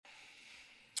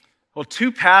Well,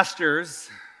 two pastors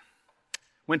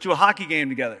went to a hockey game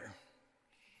together.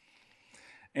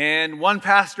 And one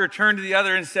pastor turned to the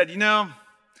other and said,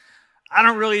 I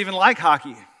don't really even like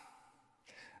hockey.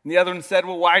 And the other one said,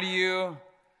 well, why do you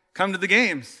come to the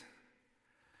games?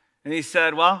 And he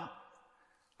said, well,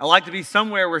 I like to be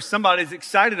somewhere where somebody's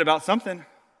excited about something.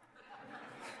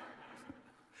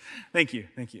 Thank you.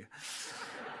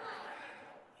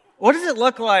 What does it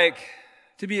look like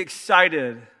to be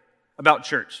excited about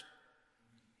church?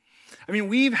 I mean,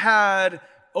 we've had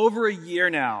over a year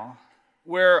now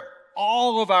where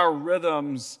all of our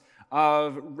rhythms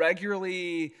of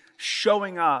regularly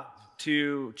showing up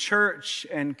to church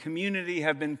and community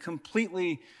have been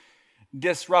completely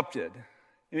disrupted.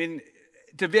 I mean,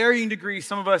 to varying degrees,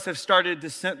 some of us have started to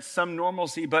sense some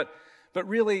normalcy, but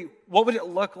really, what would it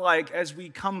look like as we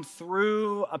come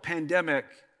through a pandemic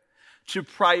to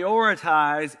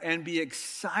prioritize and be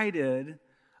excited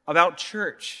about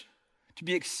church, to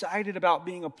be excited about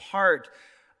being a part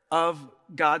of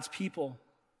God's people?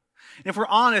 And if we're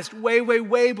honest,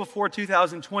 way before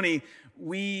 2020,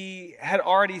 we had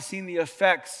already seen the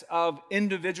effects of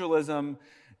individualism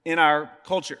in our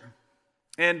culture.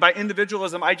 And by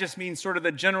individualism, I just mean sort of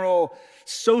the general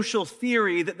social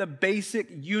theory that the basic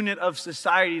unit of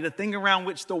society, the thing around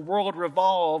which the world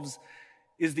revolves,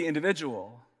 is the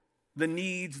individual, the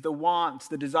needs, the wants,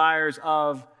 the desires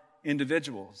of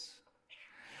individuals.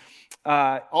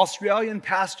 Australian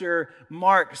pastor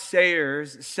Mark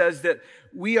Sayers says that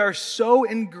we are so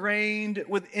ingrained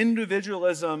with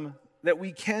individualism that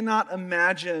we cannot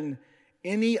imagine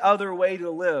any other way to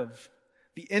live.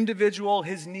 The individual,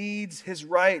 his needs, his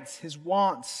rights, his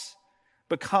wants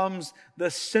becomes the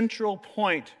central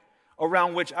point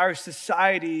around which our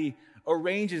society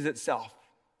arranges itself.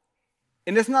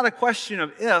 And it's not a question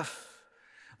of if,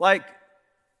 like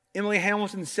Emily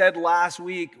Hamilton said last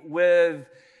week with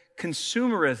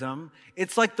consumerism,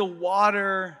 it's like the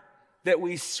water that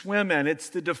we swim in. It's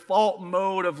the default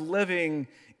mode of living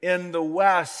in the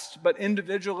West, but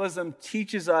individualism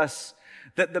teaches us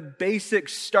that the basic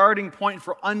starting point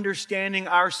for understanding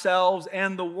ourselves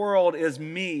and the world is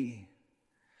me.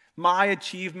 My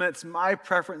achievements, my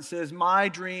preferences, my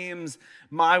dreams,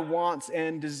 my wants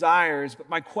and desires. But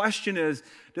my question is,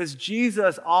 does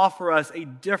Jesus offer us a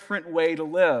different way to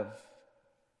live?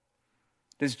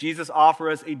 Does Jesus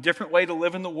offer us a different way to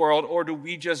live in the world, or do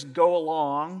we just go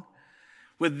along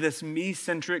with this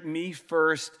me-centric,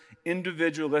 me-first,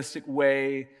 individualistic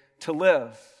way to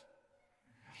live?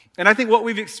 And I think what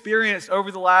we've experienced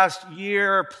over the last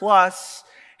year plus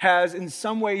has in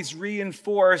some ways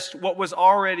reinforced what was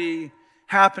already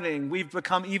happening. We've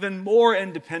become even more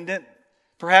independent,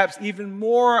 perhaps even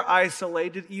more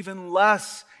isolated, even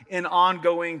less in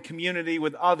ongoing community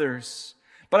with others.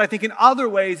 But I think in other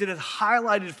ways it has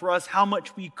highlighted for us how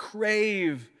much we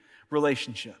crave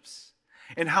relationships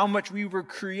and how much we were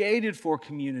created for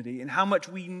community and how much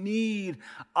we need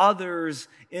others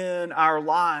in our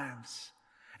lives.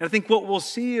 And I think what we'll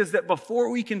see is that before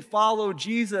we can follow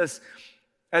Jesus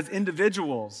as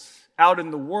individuals out in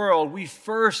the world, we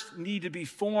first need to be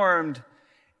formed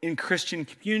in Christian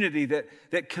community,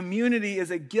 that community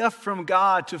is a gift from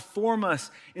God to form us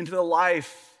into the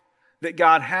life that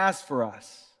God has for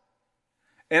us.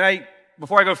 And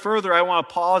before I go further, I want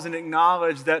to pause and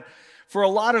acknowledge that for a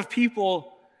lot of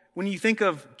people, when you think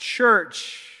of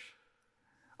church,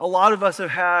 a lot of us have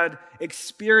had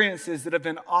experiences that have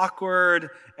been awkward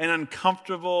and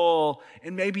uncomfortable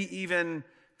and maybe even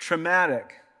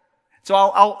traumatic. So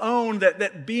I'll own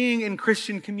that being in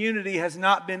Christian community has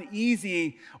not been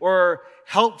easy or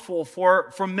helpful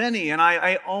for many. And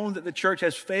I own that the church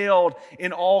has failed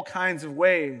in all kinds of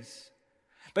ways.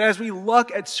 But as we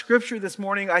look at Scripture this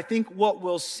morning, I think what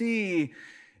we'll see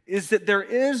is that there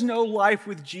is no life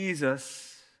with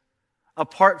Jesus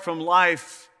apart from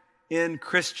life in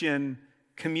Christian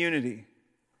community.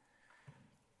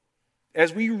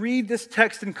 As we read this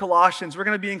text in Colossians, we're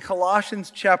going to be in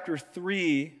Colossians chapter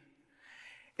 3.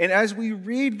 And as we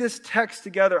read this text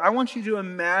together, I want you to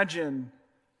imagine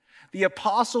the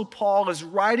Apostle Paul is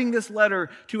writing this letter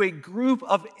to a group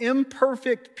of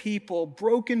imperfect people,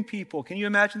 broken people. Can you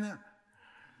imagine that?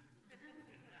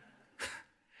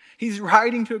 He's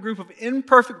writing to a group of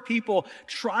imperfect people,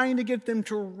 trying to get them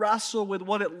to wrestle with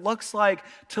what it looks like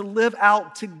to live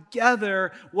out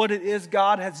together what it is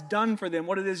God has done for them,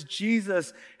 what it is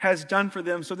Jesus has done for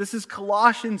them. So this is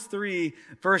Colossians 3,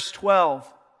 verse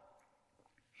 12.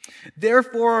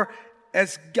 Therefore,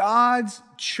 as God's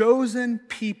chosen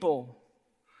people,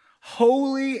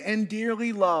 holy and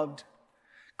dearly loved,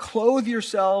 clothe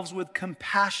yourselves with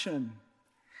compassion,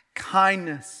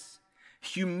 kindness,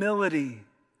 humility,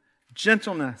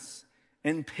 gentleness,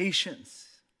 and patience.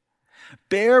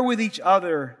 Bear with each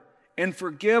other and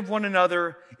forgive one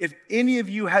another. If any of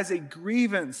you has a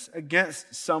grievance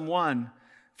against someone,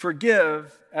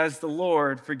 forgive as the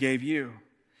Lord forgave you.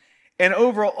 And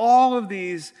over all of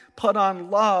these, put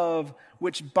on love,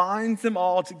 which binds them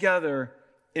all together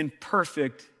in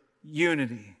perfect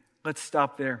unity. Let's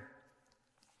stop there.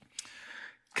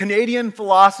 Canadian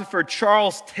philosopher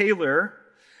Charles Taylor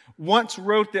once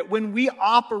wrote that when we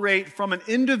operate from an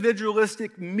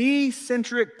individualistic,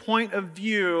 me-centric point of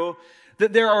view,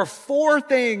 that there are 4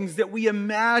 things that we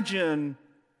imagine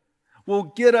will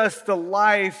get us the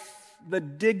life, the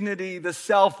dignity, the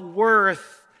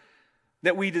self-worth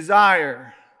that we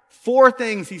desire. 4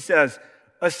 things, he says: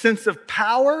 a sense of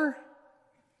power,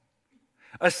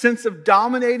 a sense of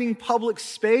dominating public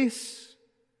space,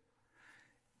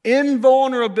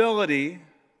 invulnerability,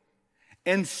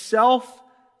 and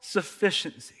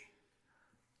self-sufficiency.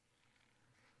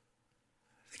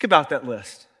 Think about that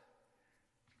list.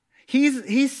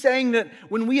 He's saying that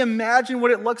when we imagine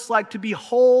what it looks like to be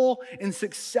whole and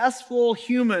successful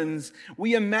humans,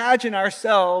 we imagine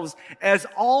ourselves as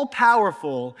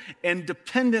all-powerful and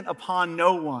dependent upon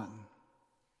no one.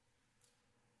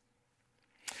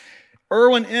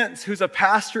 Erwin Entz, who's a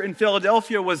pastor in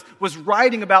Philadelphia, was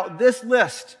writing about this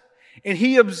list. And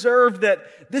he observed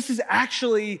that this is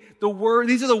actually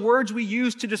these are the words we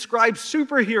use to describe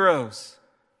superheroes.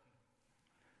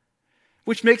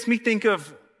 Which makes me think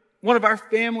of one of our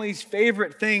family's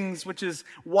favorite things, which is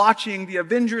watching the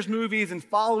Avengers movies and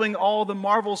following all the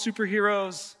Marvel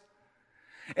superheroes.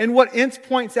 And what Entz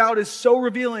points out is so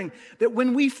revealing, that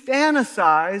when we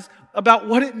fantasize about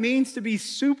what it means to be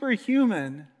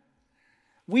superhuman,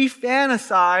 we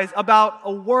fantasize about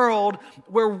a world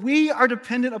where we are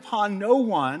dependent upon no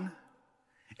one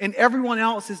and everyone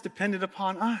else is dependent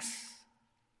upon us.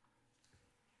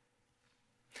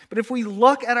 But if we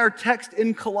look at our text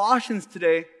in Colossians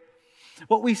today,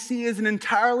 what we see is an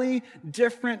entirely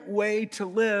different way to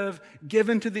live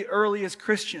given to the earliest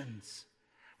Christians,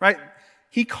 right?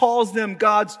 He calls them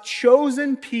God's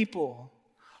chosen people,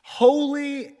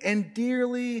 holy and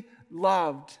dearly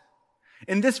loved.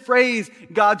 And this phrase,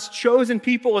 God's chosen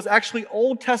people, is actually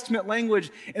Old Testament language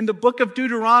in the book of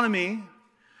Deuteronomy.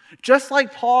 Just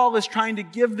like Paul is trying to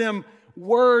give them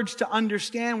words to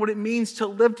understand what it means to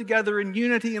live together in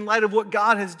unity in light of what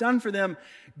God has done for them,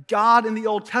 God in the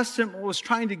Old Testament was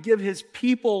trying to give his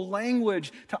people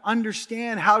language to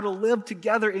understand how to live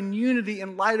together in unity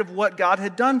in light of what God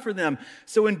had done for them.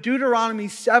 So in Deuteronomy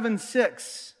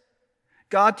 7:6,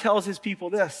 God tells his people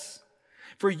this: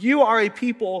 "For you are a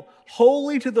people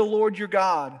holy to the Lord your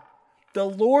God. The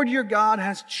Lord your God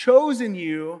has chosen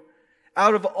you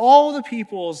out of all the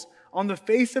peoples on the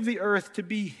face of the earth to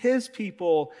be his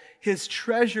people, his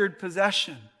treasured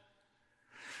possession."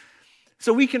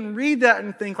 So we can read that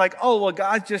and think like, oh, well,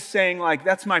 God's just saying like,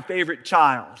 that's my favorite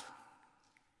child.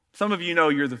 Some of you know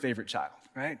you're the favorite child,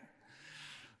 right?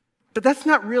 But that's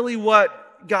not really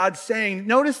what God's saying.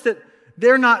 Notice that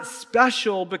they're not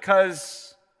special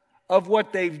because of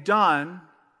what they've done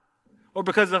or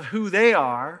because of who they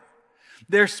are.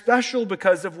 They're special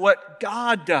because of what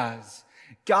God does.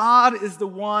 God is the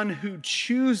one who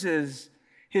chooses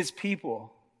his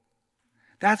people.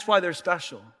 That's why they're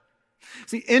special.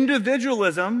 See,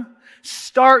 individualism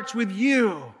starts with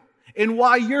you and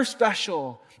why you're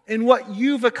special and what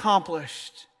you've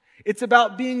accomplished. It's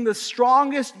about being the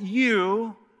strongest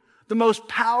you, the most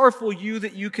powerful you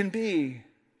that you can be.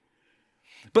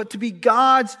 But to be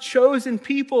God's chosen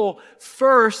people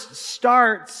first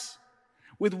starts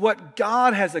with what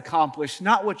God has accomplished,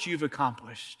 not what you've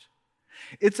accomplished.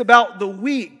 It's about the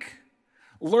weak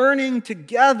learning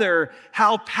together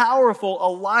how powerful a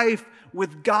life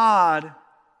with God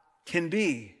can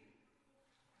be.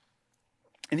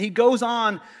 And he goes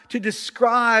on to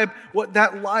describe what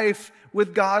that life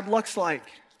with God looks like.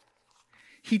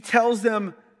 He tells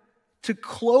them to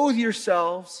clothe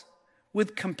yourselves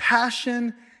with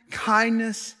compassion,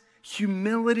 kindness,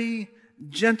 humility,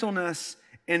 gentleness,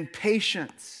 and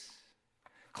patience.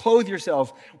 Clothe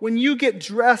yourselves. When you get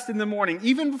dressed in the morning,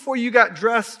 even before you got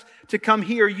dressed to come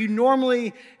here, you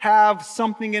normally have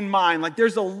something in mind. Like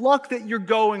there's a look that you're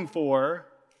going for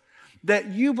that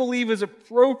you believe is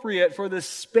appropriate for the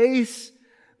space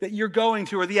that you're going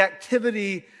to or the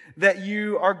activity that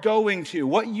you are going to.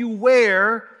 What you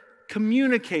wear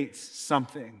communicates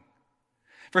something.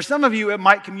 For some of you, it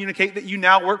might communicate that you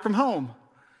now work from home.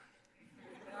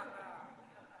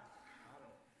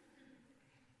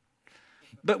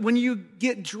 But when you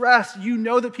get dressed, you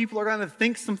know that people are going to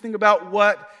think something about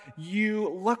what you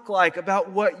look like,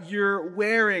 about what you're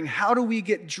wearing. How do we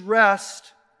get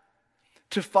dressed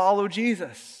to follow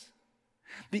Jesus.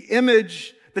 The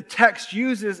image the text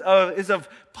uses is of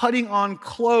putting on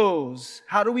clothes.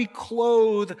 How do we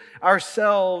clothe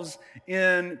ourselves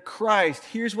in Christ?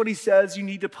 Here's what he says you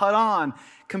need to put on: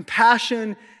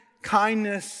 compassion,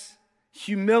 kindness,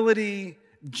 humility,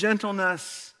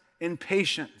 gentleness, and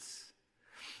patience.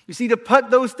 You see, to put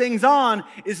those things on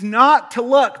is not to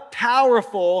look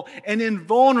powerful and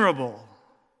invulnerable.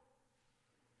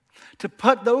 To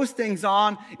put those things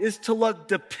on is to look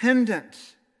dependent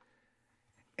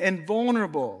and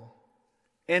vulnerable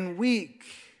and weak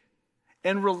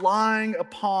and relying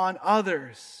upon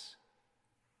others.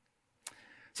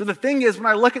 So the thing is, when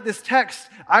I look at this text,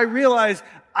 I realize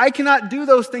I cannot do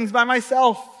those things by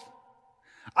myself.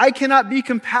 I cannot be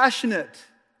compassionate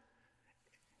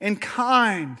and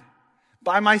kind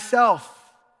by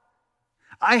myself.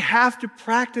 I have to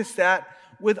practice that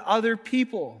with other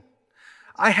people.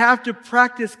 I have to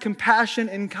practice compassion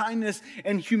and kindness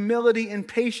and humility and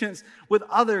patience with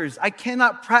others. I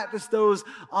cannot practice those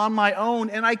on my own,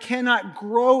 and I cannot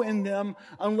grow in them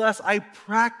unless I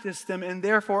practice them, and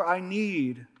therefore I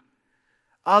need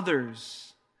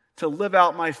others to live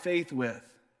out my faith with.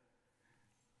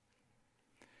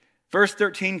 Verse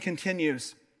 13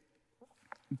 continues,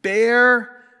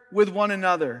 "Bear with one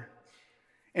another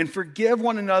and forgive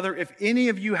one another if any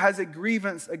of you has a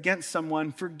grievance against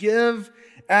someone. Forgive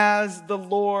as the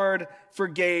Lord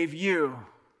forgave you."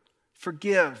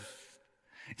 Forgive.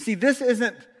 See, this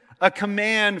isn't a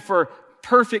command for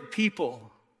perfect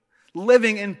people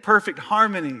living in perfect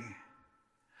harmony.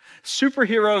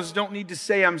 Superheroes don't need to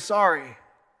say, "I'm sorry."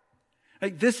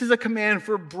 This is a command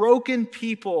for broken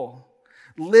people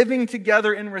living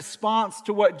together in response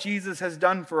to what Jesus has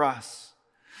done for us.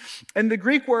 And the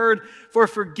Greek word for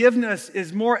forgiveness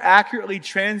is more accurately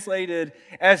translated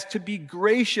as to be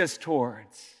gracious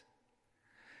towards.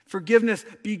 Forgiveness,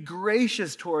 be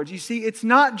gracious towards. You see, it's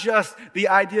not just the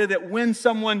idea that when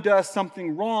someone does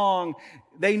something wrong,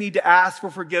 they need to ask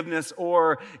for forgiveness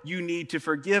or you need to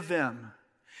forgive them.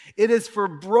 It is for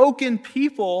broken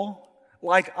people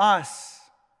like us.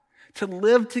 To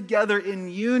live together in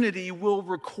unity will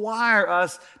require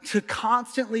us to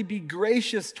constantly be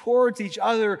gracious towards each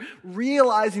other,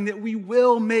 realizing that we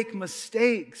will make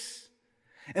mistakes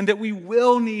and that we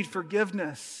will need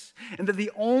forgiveness, and that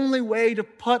the only way to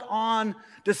put on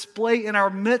display in our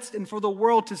midst and for the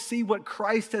world to see what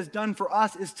Christ has done for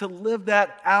us is to live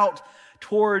that out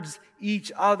towards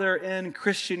each other in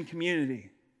Christian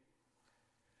community.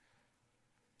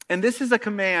 And this is a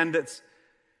command that's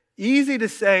easy to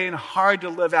say and hard to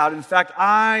live out. In fact,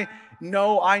 I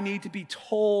know I need to be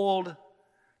told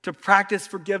to practice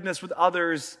forgiveness with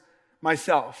others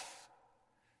myself.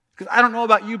 Because I don't know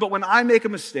about you, but when I make a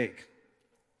mistake,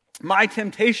 my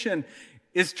temptation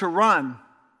is to run.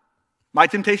 My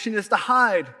temptation is to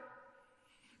hide.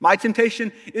 My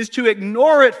temptation is to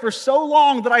ignore it for so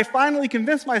long that I finally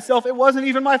convince myself it wasn't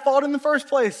even my fault in the first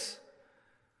place.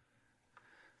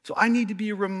 So I need to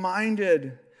be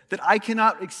reminded that I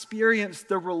cannot experience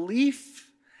the relief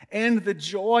and the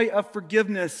joy of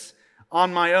forgiveness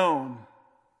on my own.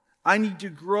 I need to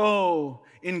grow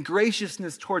in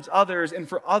graciousness towards others and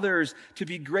for others to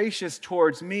be gracious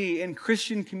towards me. In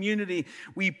Christian community,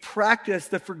 we practice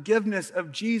the forgiveness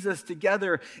of Jesus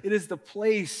together. It is the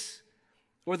place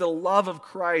where the love of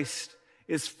Christ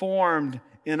is formed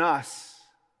in us.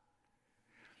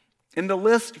 In the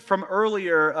list from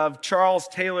earlier of Charles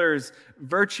Taylor's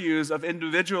virtues of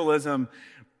individualism,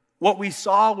 what we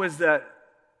saw was that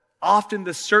often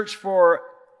the search for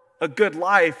a good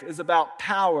life is about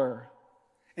power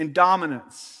and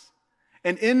dominance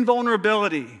and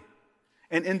invulnerability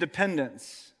and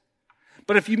independence.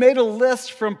 But if you made a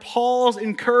list from Paul's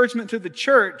encouragement to the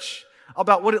church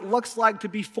about what it looks like to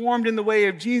be formed in the way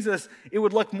of Jesus, it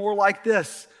would look more like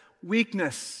this: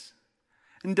 weakness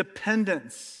and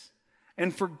dependence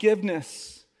and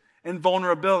forgiveness and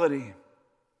vulnerability.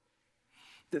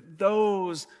 That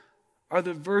those are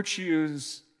the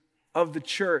virtues of the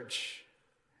church.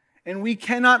 And we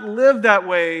cannot live that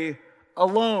way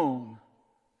alone.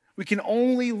 We can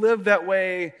only live that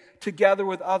way together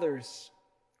with others.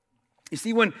 You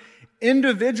see, when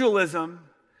individualism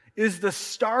is the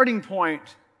starting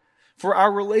point for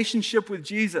our relationship with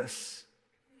Jesus,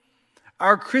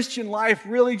 our Christian life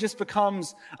really just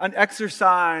becomes an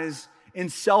exercise in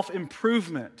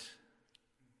self-improvement.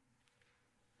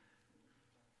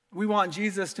 We want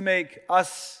Jesus to make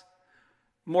us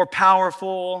more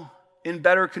powerful, in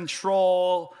better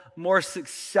control, more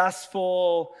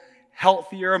successful,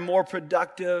 healthier, more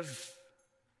productive.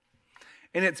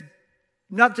 And it's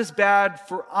not just bad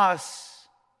for us,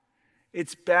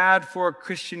 it's bad for a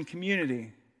Christian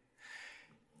community.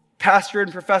 Pastor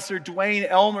and Professor Dwayne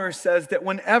Elmer says that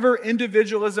whenever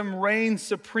individualism reigns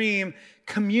supreme,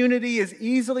 community is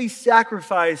easily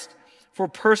sacrificed for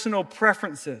personal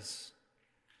preferences.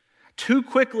 Too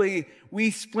quickly, we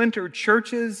splinter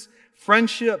churches,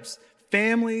 friendships,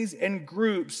 families, and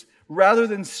groups rather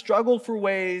than struggle for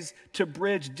ways to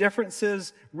bridge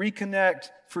differences,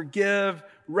 reconnect, forgive,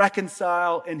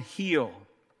 reconcile, and heal.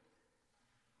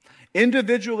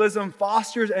 Individualism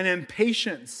fosters an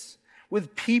impatience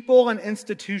with people and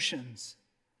institutions.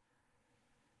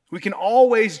 We can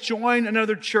always join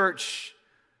another church,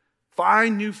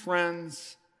 find new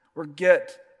friends, or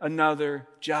get another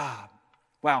job.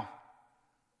 Wow.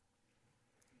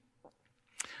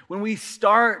 When we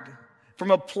start from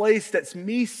a place that's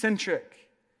me-centric,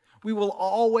 we will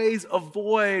always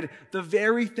avoid the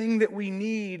very thing that we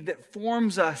need that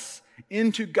forms us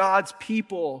into God's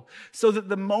people, so that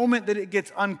the moment that it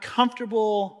gets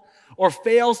uncomfortable or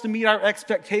fails to meet our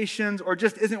expectations or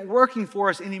just isn't working for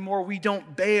us anymore, we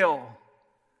don't bail.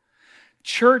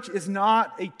 Church is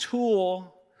not a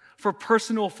tool for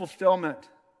personal fulfillment.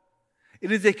 It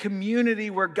is a community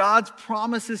where God's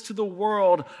promises to the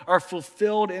world are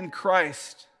fulfilled in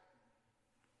Christ.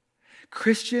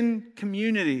 Christian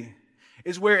community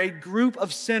is where a group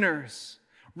of sinners,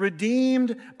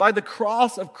 redeemed by the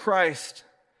cross of Christ,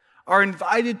 are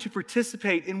invited to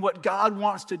participate in what God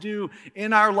wants to do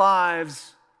in our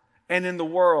lives and in the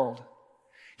world.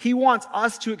 He wants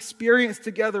us to experience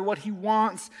together what He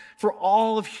wants for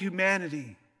all of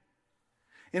humanity.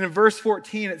 And in verse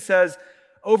 14 it says,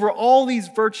 "Over all these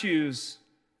virtues,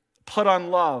 put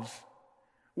on love,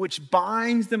 which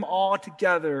binds them all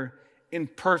together in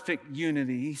perfect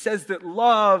unity." He says that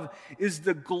love is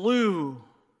the glue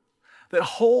that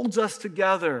holds us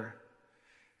together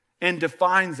and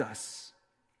defines us.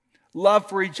 Love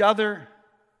for each other,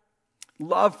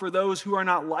 love for those who are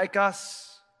not like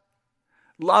us,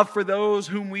 love for those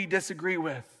whom we disagree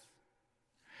with.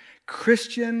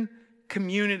 Christian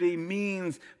community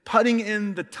means putting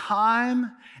in the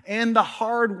time and the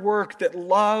hard work that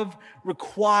love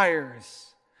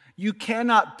requires. You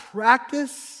cannot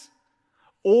practice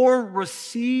or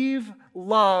receive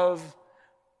love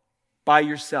by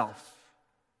yourself.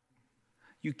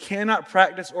 You cannot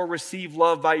practice or receive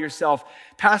love by yourself.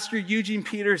 Pastor Eugene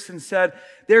Peterson said,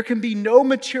 "There can be no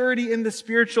maturity in the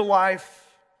spiritual life,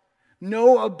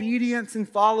 no obedience in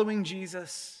following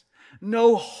Jesus,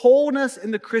 no wholeness in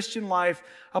the Christian life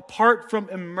apart from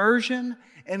immersion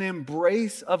and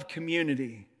embrace of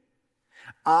community.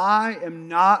 I am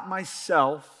not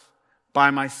myself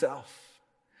by myself."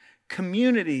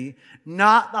 Community,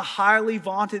 not the highly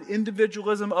vaunted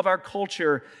individualism of our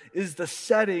culture, is the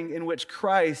setting in which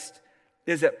Christ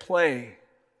is at play.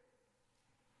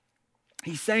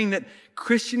 He's saying that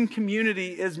Christian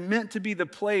community is meant to be the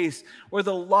place where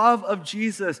the love of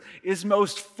Jesus is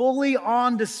most fully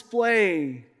on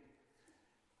display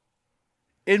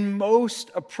and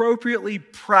most appropriately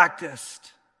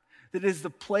practiced. That is the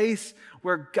place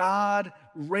where God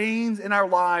reigns in our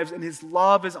lives and His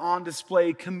love is on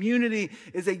display. Community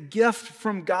is a gift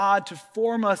from God to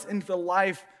form us into the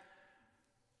life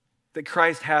that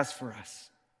Christ has for us.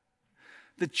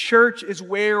 The church is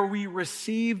where we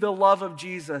receive the love of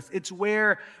Jesus. It's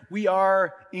where we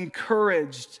are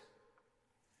encouraged.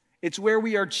 It's where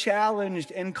we are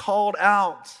challenged and called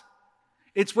out.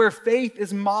 It's where faith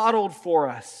is modeled for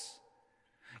us.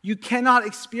 You cannot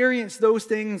experience those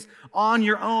things on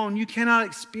your own. You cannot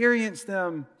experience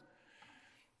them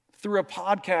through a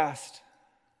podcast.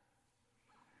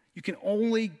 You can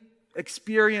only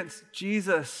experience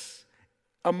Jesus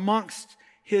amongst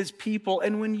His people.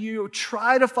 And when you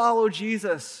try to follow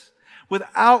Jesus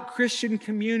without Christian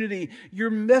community, you're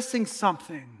missing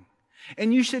something.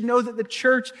 And you should know that the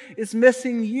church is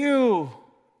missing you.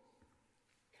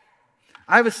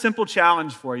 I have a simple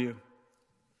challenge for you.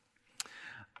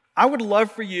 I would love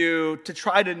for you to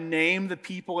try to name the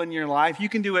people in your life. You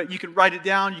can do it. You can write it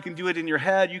down. You can do it in your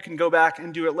head. You can go back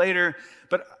and do it later.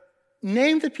 But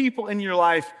name the people in your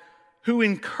life who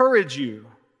encourage you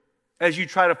as you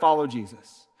try to follow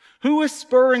Jesus. Who is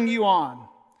spurring you on?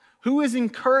 Who is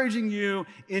encouraging you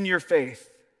in your faith?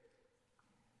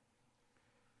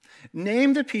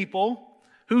 Name the people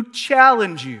who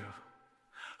challenge you.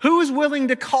 Who is willing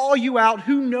to call you out?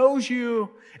 Who knows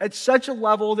you at such a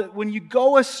level that when you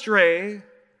go astray,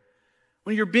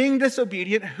 when you're being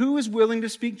disobedient, who is willing to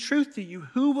speak truth to you?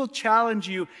 Who will challenge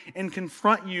you and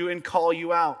confront you and call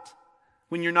you out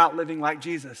when you're not living like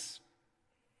Jesus?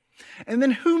 And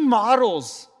then who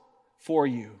models for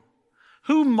you?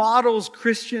 Who models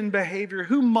Christian behavior?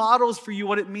 Who models for you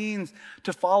what it means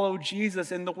to follow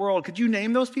Jesus in the world? Could you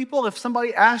name those people? If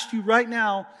somebody asked you right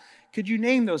now, could you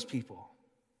name those people?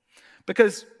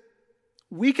 Because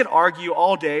we could argue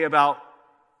all day about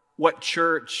what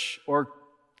church or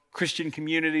Christian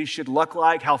community should look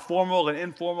like, how formal and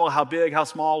informal, how big, how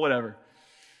small, whatever.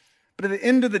 But at the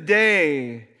end of the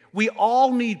day, we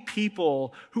all need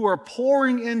people who are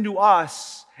pouring into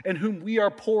us and whom we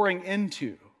are pouring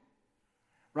into,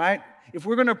 right? If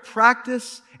we're going to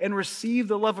practice and receive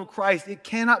the love of Christ, it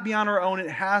cannot be on our own. It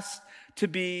has to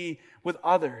be with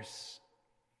others.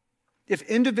 If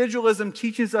individualism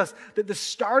teaches us that the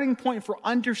starting point for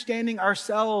understanding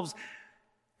ourselves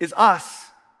is us,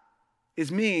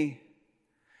 is me,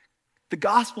 the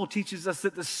gospel teaches us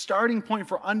that the starting point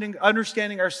for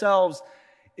understanding ourselves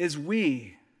is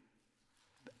we,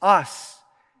 us,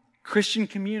 Christian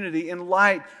community, in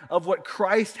light of what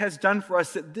Christ has done for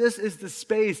us, that this is the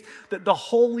space that the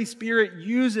Holy Spirit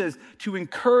uses to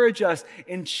encourage us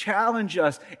and challenge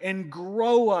us and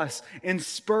grow us and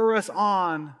spur us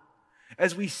on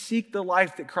as we seek the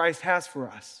life that Christ has for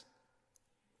us.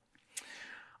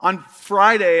 On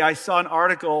Friday, I saw an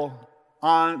article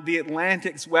on the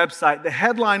Atlantic's website. The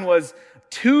headline was,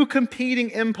 "Two competing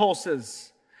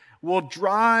impulses will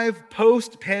drive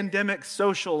post-pandemic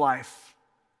social life."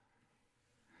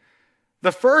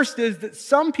 The first is that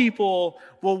some people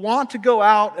will want to go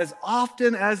out as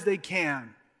often as they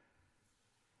can.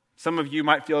 Some of you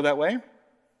might feel that way.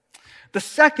 The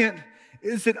second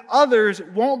is that others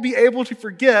won't be able to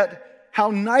forget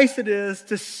how nice it is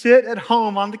to sit at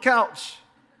home on the couch.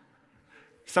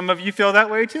 Some of you feel that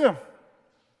way too.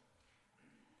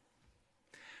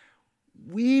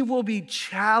 We will be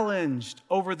challenged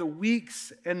over the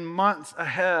weeks and months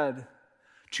ahead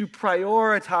to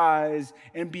prioritize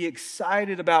and be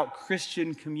excited about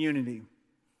Christian community.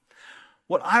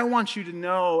 What I want you to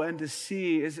know and to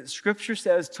see is that Scripture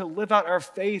says to live out our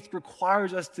faith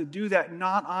requires us to do that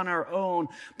not on our own,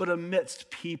 but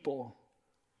amidst people.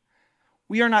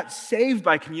 We are not saved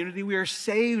by community, we are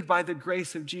saved by the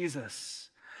grace of Jesus.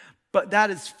 But that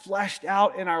is fleshed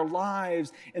out in our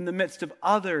lives in the midst of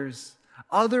others,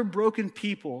 other broken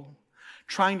people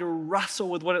trying to wrestle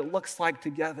with what it looks like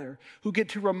together, who get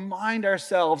to remind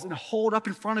ourselves and hold up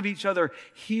in front of each other,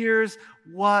 here's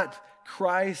what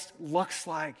Christ looks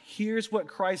like. Here's what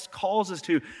Christ calls us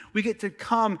to. We get to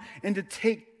come and to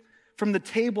take from the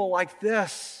table like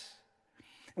this.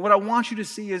 And what I want you to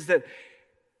see is that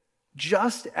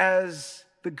just as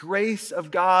the grace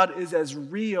of God is as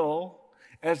real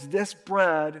as this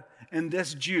bread and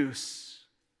this juice,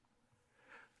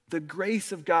 the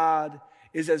grace of God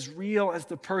is as real as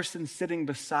the person sitting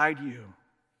beside you,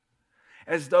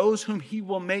 as those whom He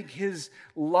will make His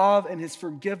love and His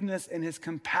forgiveness and His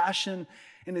compassion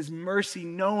and His mercy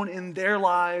known in their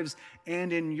lives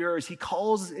and in yours. He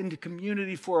calls us into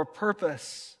community for a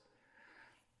purpose,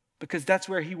 because that's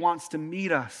where He wants to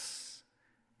meet us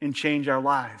and change our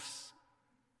lives.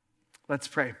 Let's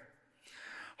pray.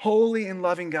 Holy and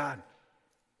loving God,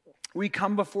 we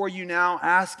come before you now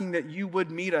asking that you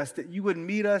would meet us, that you would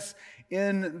meet us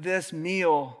in this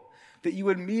meal, that you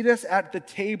would meet us at the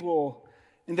table,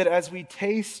 and that as we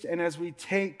taste and as we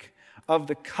take of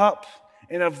the cup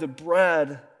and of the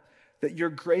bread, that your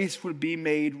grace would be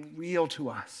made real to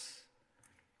us.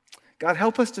 God,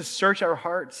 help us to search our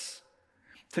hearts,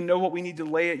 to know what we need to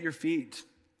lay at your feet,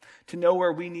 to know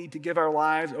where we need to give our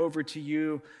lives over to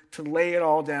you, to lay it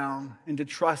all down, and to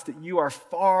trust that you are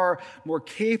far more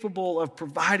capable of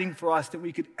providing for us than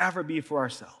we could ever be for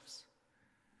ourselves.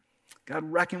 God,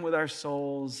 reckon with our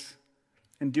souls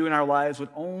and do in our lives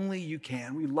what only you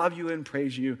can. We love you and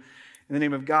praise you. In the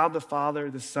name of God the Father,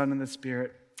 the Son, and the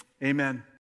Spirit, amen.